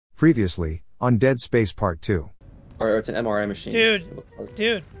Previously, on Dead Space Part 2. Or it's an MRI machine.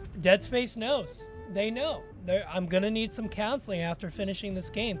 Dude, Dead Space knows. They know. I'm gonna need some counseling after finishing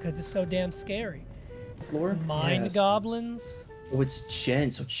this game because it's so damn scary. Floor? Mind goblins? Oh, it's Chen.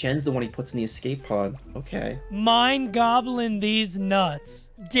 So Chen's the one he puts in the escape pod. Okay. Mind goblin these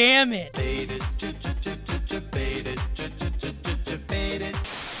nuts. Damn it.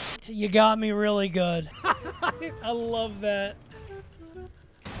 You got me really good. I love that.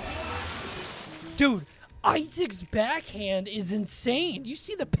 Dude, Isaac's backhand is insane. You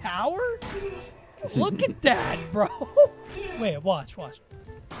see the power? Look at that, bro. Wait, watch.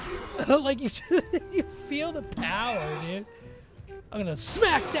 Like you feel the power, dude. I'm gonna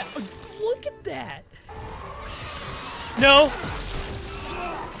smack that. Look at that. No.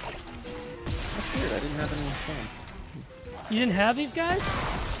 That's weird. I didn't have anyone spawn. You didn't have these guys?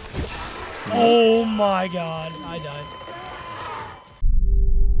 Oh my god. I died.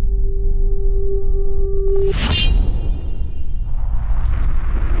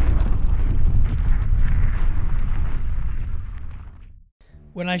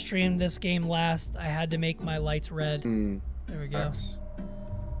 When I streamed this game last, I had to make my lights red. There we go. Nice.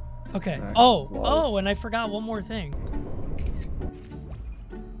 Okay. Nice. Oh, and I forgot one more thing.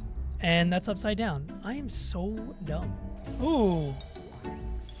 And that's upside down. I am so dumb. Ooh.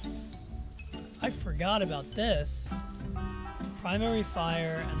 I forgot about this. Primary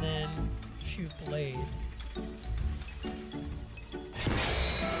fire and then shoot blade.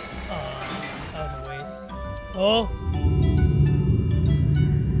 Oh, that was a waste. Oh.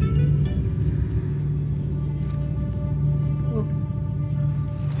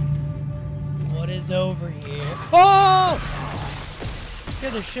 What is over here? Oh!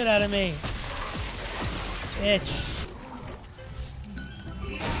 Scared the shit out of me. Bitch.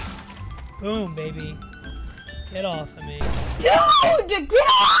 Boom, baby. Get off of me. Dude, get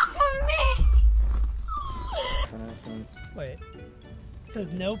off of me! Wait. It says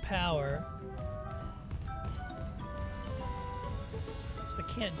no power. So I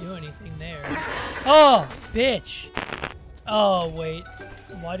can't do anything there. Oh, bitch! Oh, wait.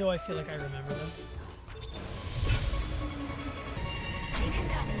 Why do I feel like I remember this?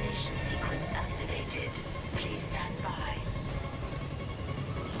 Decontamination sequence activated. Please stand by.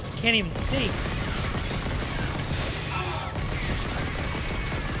 Can't even see.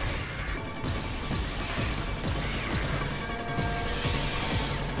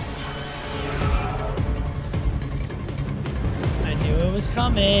 I knew it was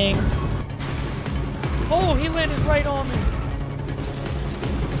coming. Oh, he landed right on me.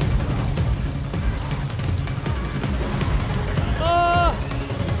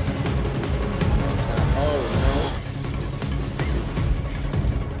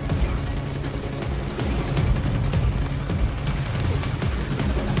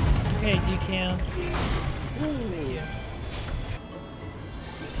 Okay, decam. Thank you.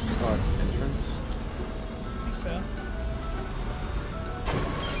 Entrance? I think so.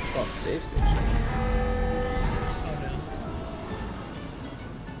 Oh, save station. Oh no.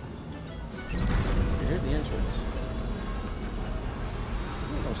 Here's the entrance.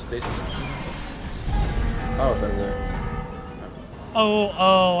 Oh, stasis machine. Oh, it's over there.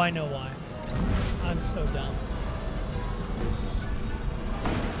 Oh, I know why. I'm so dumb.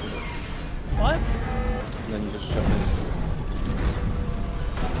 What? And then you just shove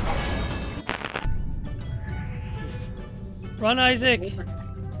in. Run, Isaac!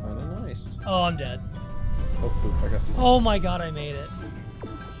 Oh, nice. Oh, I'm dead. Oh, poop, I got to. Oh my god, I made it.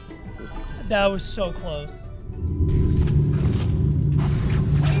 That was so close.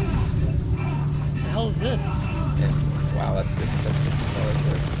 The hell is this? Yeah. Wow, that's good. That's good. Oh, that's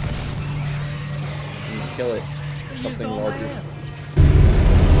good. You can kill it. Something larger.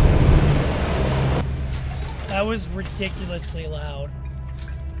 That was ridiculously loud.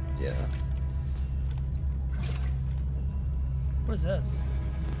 Yeah. What is this?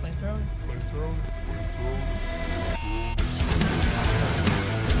 Flamethrower?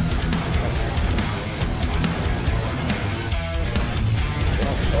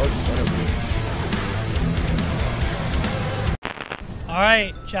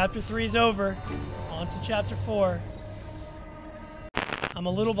 Alright, chapter 3 is over. On to chapter 4. I'm a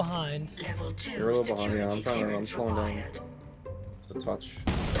little behind. You're a little behind, yeah. I'm slowing down. Just a touch.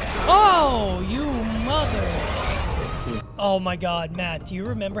 Oh, you mother! Oh my god, Matt, do you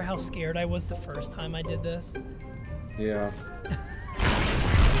remember how scared I was the first time I did this? Yeah.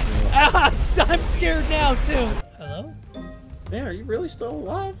 I'm scared now, too. Hello? Man, are you really still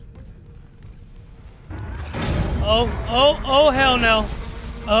alive? Oh, hell no.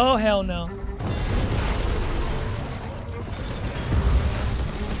 Oh, hell no.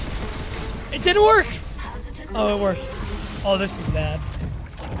 It didn't work! Oh, it worked. Oh, this is bad.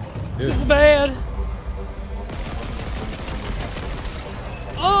 Dude. This is bad.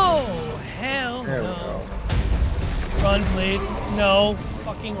 Oh, hell There we no. go. Run, please. No.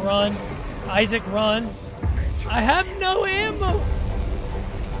 Fucking run. Isaac, run. I have no ammo.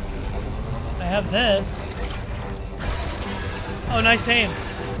 I have this. Oh, nice aim. You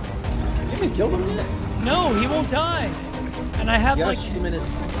haven't killed him yet? No, he won't die. And I have You gotta like... shoot him in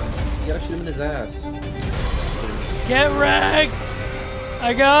his. You gotta shoot him in his ass. Get wrecked!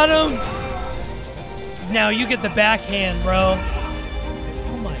 I got him! Now you get the backhand, bro.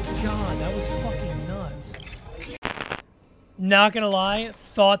 Oh my god, that was fucking nuts. Not gonna lie,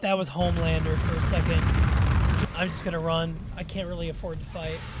 thought that was Homelander for a second. I'm just gonna run. I can't really afford to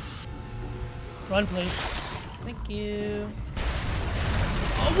fight. Run, please. Thank you.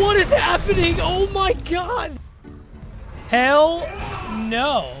 Oh, what is happening? Oh my god! Hell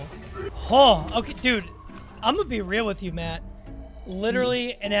no. Oh, okay, dude. I'm gonna be real with you, Matt.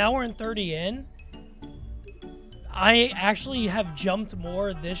 Literally an hour and 30 in, I actually have jumped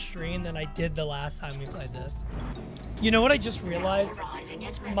more this stream than I did the last time we played this. You know what I just realized?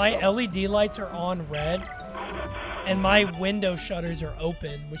 My LED lights are on red, and my window shutters are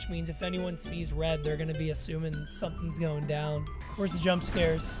open, which means if anyone sees red, they're gonna be assuming something's going down. Where's the jump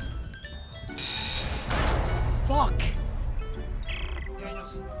scares? Fuck!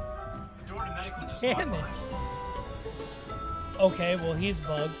 Damn it. Okay, well, he's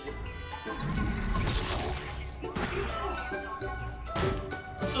bugged.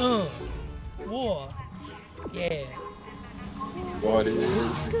 Whoa. Yeah. What is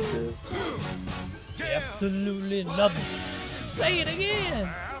this? Absolutely nothing. Say it again.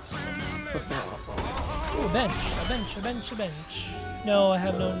 Ooh, a bench. A bench, a bench, a bench. No, I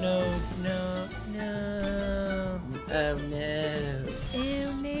have no nodes. No, no. Oh no.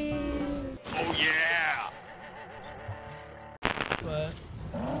 Oh no. Oh yeah! What?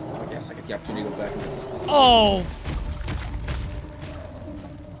 Oh yes, I get the opportunity to go back and do this stuff. Oh!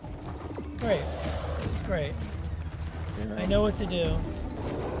 Great. This is great. I know what to do.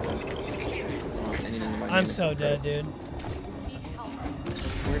 I'm so dead, dude.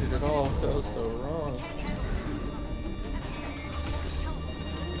 Where did it all go so wrong?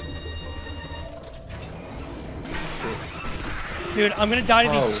 Dude, I'm gonna die to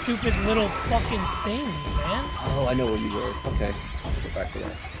these Oh. stupid little fucking things, man. Oh, I know where you were. Okay, I'll go back to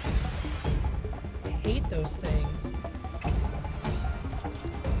that. I hate those things.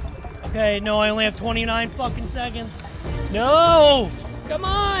 Okay, no, I only have 29 fucking seconds. No! Come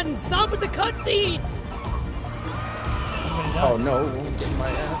on! Stop with the cutscene! Oh no, get my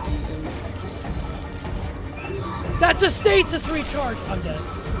ass eaten. That's a stasis recharge! I'm dead.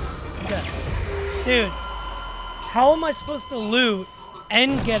 I'm dead. Dude, how am I supposed to loot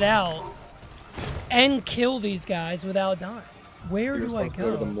and get out and kill these guys without dying? Where You're do I supposed to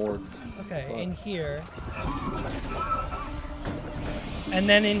go to the go? morgue. Okay, What? in here. And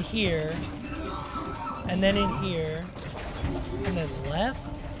then in here. And then in here. And then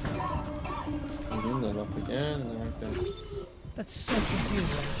left? And then left again, and then right there. That's so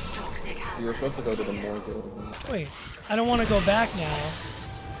confusing. You were supposed to go to the morgue. Wait, I don't want to go back now.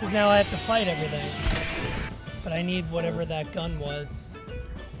 Because now I have to fight everything. But I need whatever that gun was.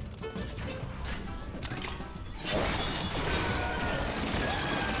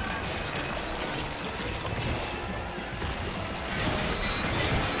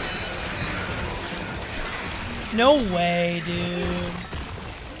 No way, dude.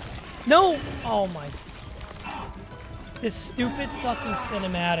 No! Oh my. This stupid fucking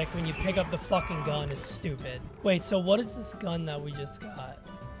cinematic when you pick up the fucking gun is stupid. Wait, so what is this gun that we just got?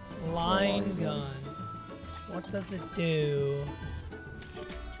 Line gun. What does it do?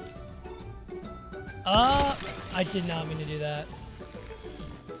 I did not mean to do that.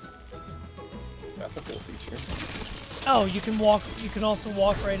 That's a cool feature. Oh, you can walk, you can also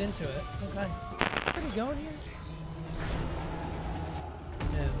walk right into it. Okay. Where are we going here?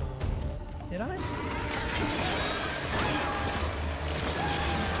 No. Did I?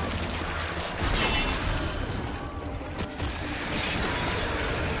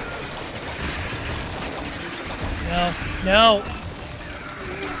 No. No.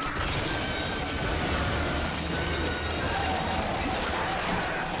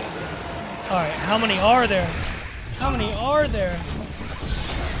 Alright, how many are there? How many are there?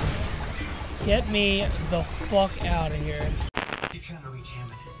 Get me the fuck out of here.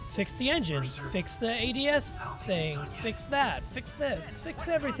 Fix the engine. Fix the ADS thing. Fix that. Fix this. Fix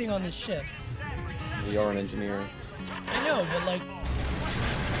everything on this ship. You are an engineer. I know, but like...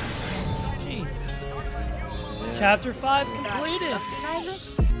 Jeez. Yeah. Chapter 5 completed.